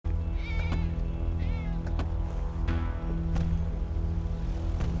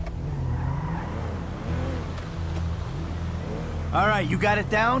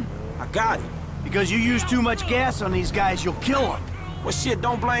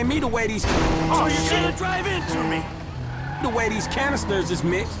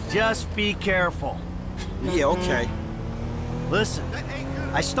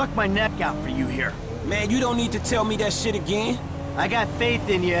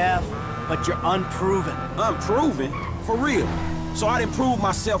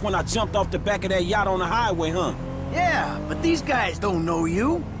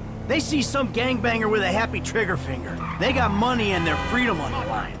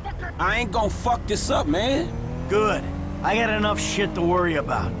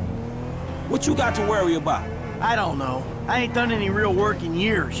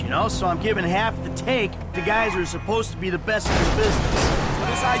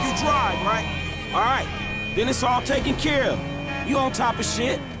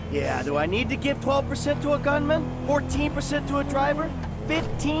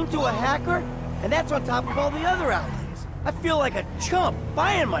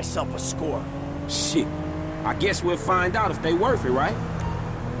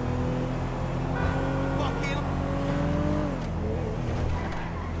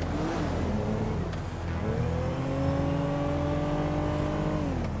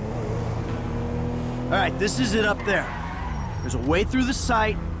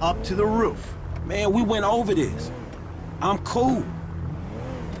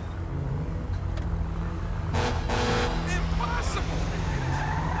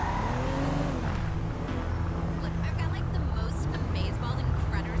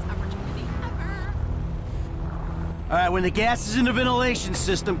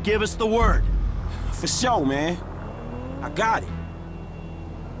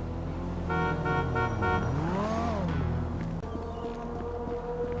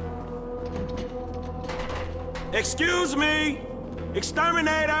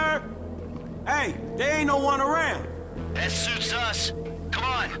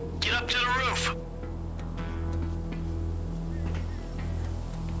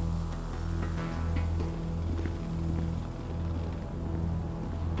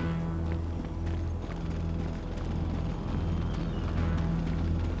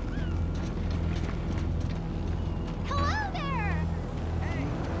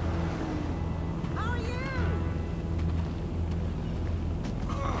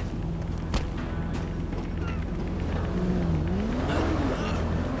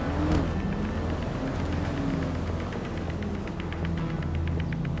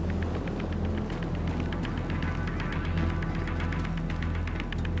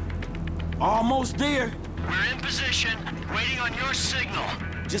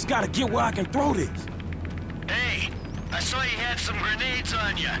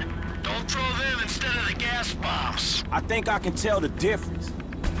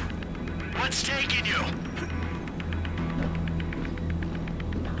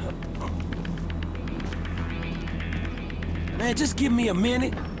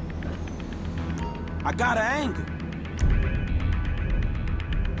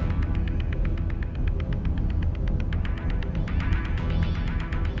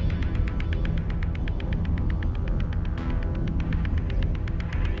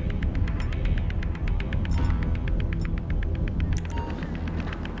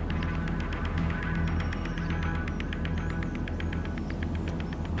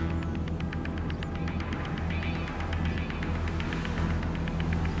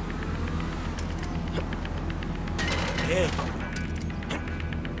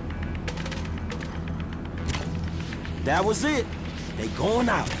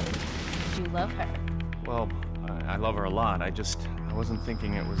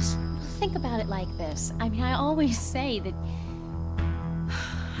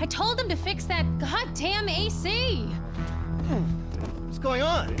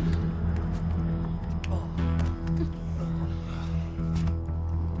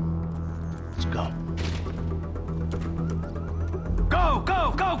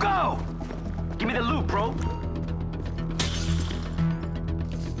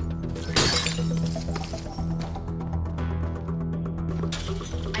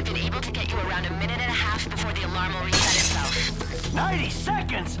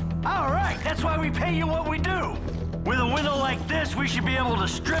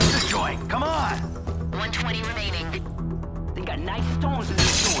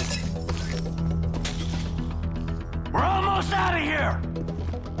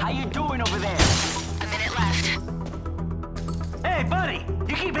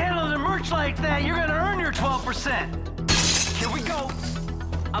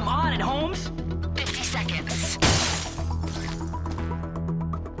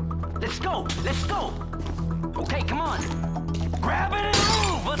go! Let's go! Okay, come on. Grab it and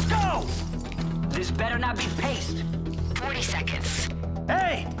move! Let's go! This better not be paced. 40 seconds.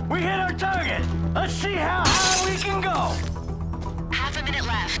 Hey, we hit our target. Let's see how high we can go. Half a minute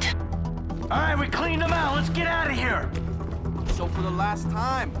left. All right, we cleaned them out. Let's get out of here. So for the last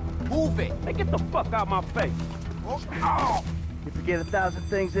time, move it. Hey, get the fuck out my face. Oh. You forget 1,000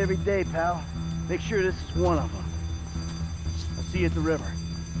 things every day, pal. Make sure this is one of them. I'll see you at the river.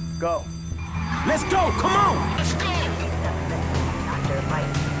 Go. Let's go, come on! Let's go!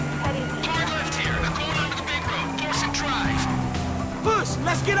 Hard left here. Going onto the big road. Dorset Drive. Push,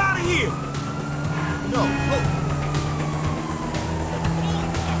 let's get out of here! No,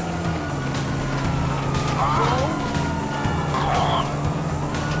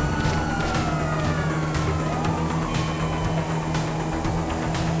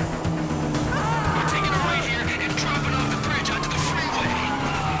 We're taking a right here and dropping off the bridge onto the freeway.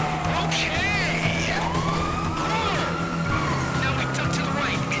 Okay! Now we duck to the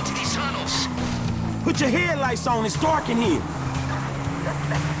right into these tunnels. Put your headlights on, it's dark in here.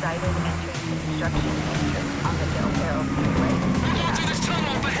 Suspect sighted entering construction entrance on the Del Perro Freeway. We're going through this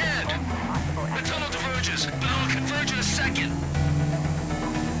tunnel up ahead. Possible The tunnel diverges, but it'll converge in a second.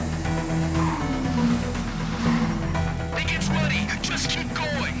 It gets muddy. Just keep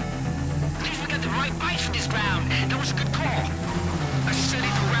going. At least we got the right bikes for this round. That was a good call. I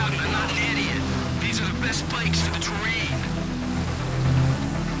studied the route and I'm not an idiot. These are the best bikes for the terrain.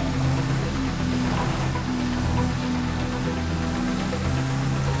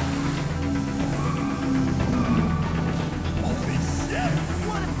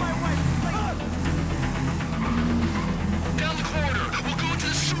 Down the corridor. We'll go into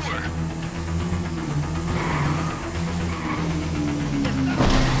the sewer.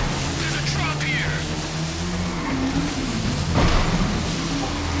 There's a drop here.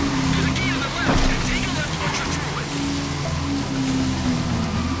 There's a gate on the left. Take a left once you're through it.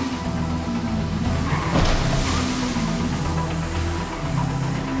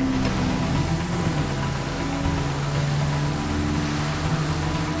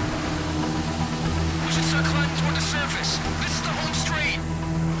 We should start climbing toward the surface. This is the home straight.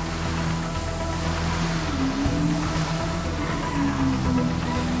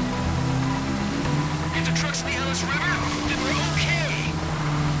 If the truck's in the Ellis River, then we're okay.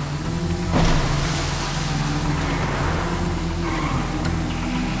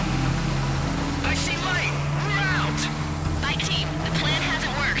 I see light. We're out. Bike team, the plan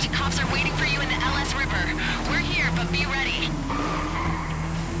hasn't worked. Cops are waiting for you in the LS River. We're here, but be ready.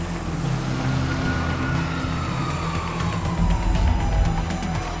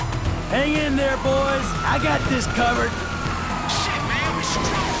 Hang in there, boys. I got this covered. Shit, man, we're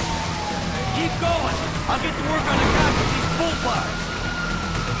screwed. Keep going. I'll get to work on the cop with these bull bars.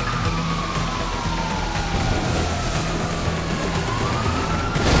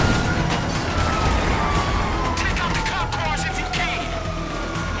 Take out the cop cars if you can.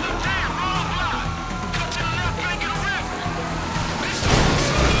 Look there, wrong block. Cut to the left bank of the river. This is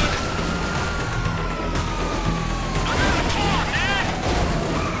good. Another car, man.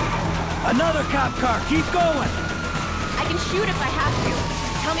 Another cop car. Keep going. I can shoot if I have to.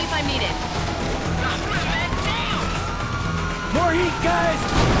 Tell me if I'm needed. Now, man, down. More heat, guys.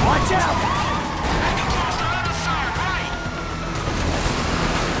 Watch out. Back across the other side, right.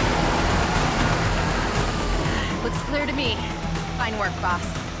 Looks clear to me. Fine work, boss.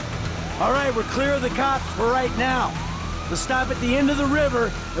 All right, we're clear of the cops for right now. We'll stop at the end of the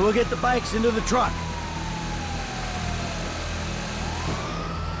river, and we'll get the bikes into the truck.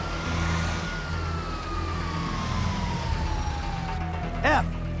 F,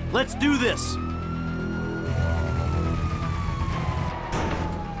 let's do this.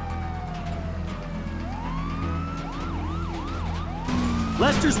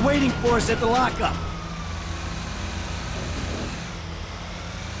 Lester's waiting for us at the lockup.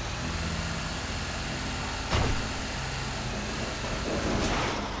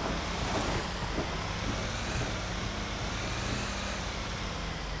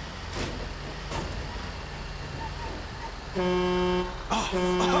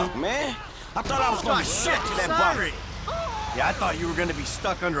 Man, I thought I was gonna be stuck to that bike. Yeah, I thought you were gonna be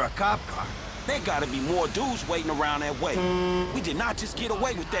stuck under a cop car. There gotta be more dudes waiting around that way. We did not just get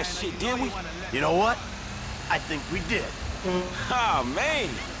away with that shit, did we? You know what? I think we did. Oh, man.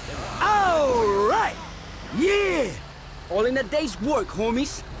 All right! Yeah! all in a day's work,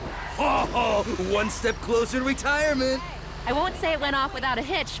 homies. Oh, one step closer to retirement. I won't say it went off without a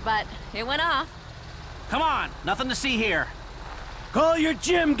hitch, but it went off. Come on, nothing to see here. Call your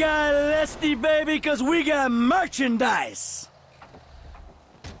gym guy, Lesty, baby, because we got merchandise.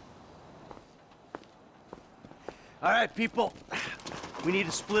 All right, people. We need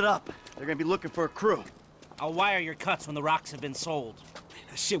to split up. They're gonna be looking for a crew. I'll wire your cuts when the rocks have been sold.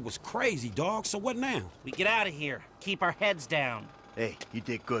 That shit was crazy, dog. So what now? We get out of here. Keep our heads down. Hey, you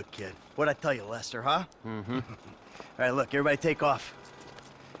did good, kid. What'd I tell you, Lester, huh? Mm-hmm. All right, look, everybody take off.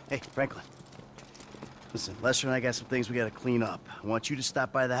 Hey, Franklin. Listen, Lester and I got some things we gotta clean up. I want you to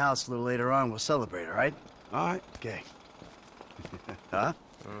stop by the house a little later on. We'll celebrate, all right? All right. Okay. Huh?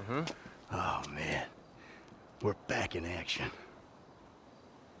 Mm-hmm. Oh, man. We're back in action.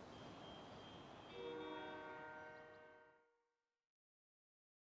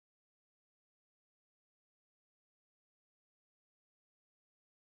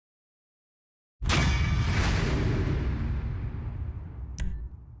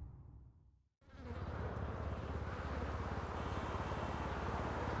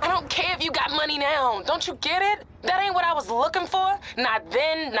 I don't care if you got money now. Don't you get it? That ain't what I was looking for. Not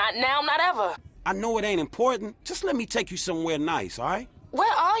then, not now, not ever. I know it ain't important. Just let me take you somewhere nice, all right?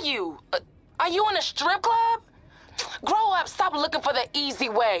 Where are you? Are you in a strip club? Grow up, stop looking for the easy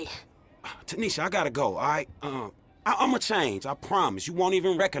way. Tanisha, I gotta go, all right? I'ma change, I promise. You won't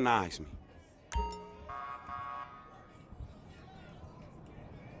even recognize me.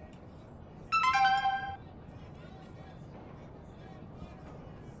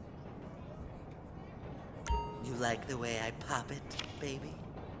 You like the way I pop it, baby?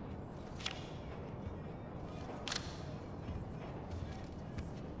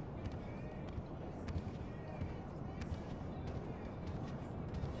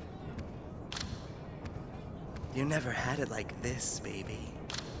 You never had it like this, baby.